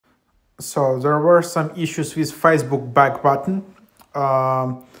So there were some issues with Facebook back button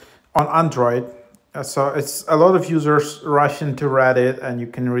on Android. So it's a lot of users rush into Reddit, and you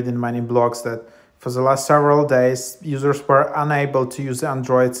can read in many blogs that for the last several days, users were unable to use the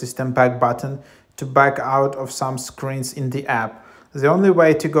Android system back button to back out of some screens in the app. The only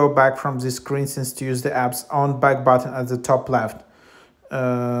way to go back from these screens is to use the app's own back button at the top left.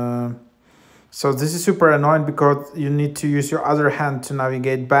 So this is super annoying because you need to use your other hand to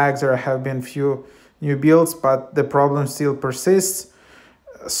navigate back. There have been few new builds, but the problem still persists.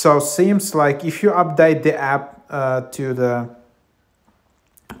 So seems like if you update the app to the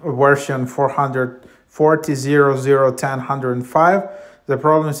version 440.0.0.10.105, the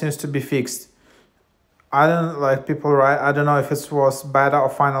problem seems to be fixed. I don't like people write. I don't know if it was beta or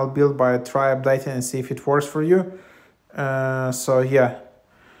final build, but try updating and see if it works for you. So yeah.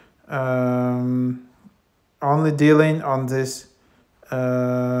 Only dealing on this.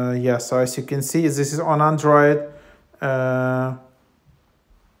 Yeah, so as you can see, this is on Android.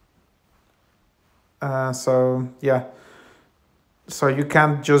 So yeah, so you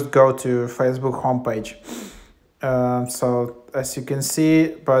can't just go to Facebook homepage. So as you can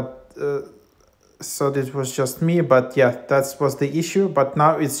see, but so this was just me, but yeah, that was the issue. But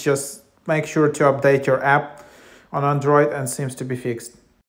now it's just make sure to update your app on Android and seems to be fixed.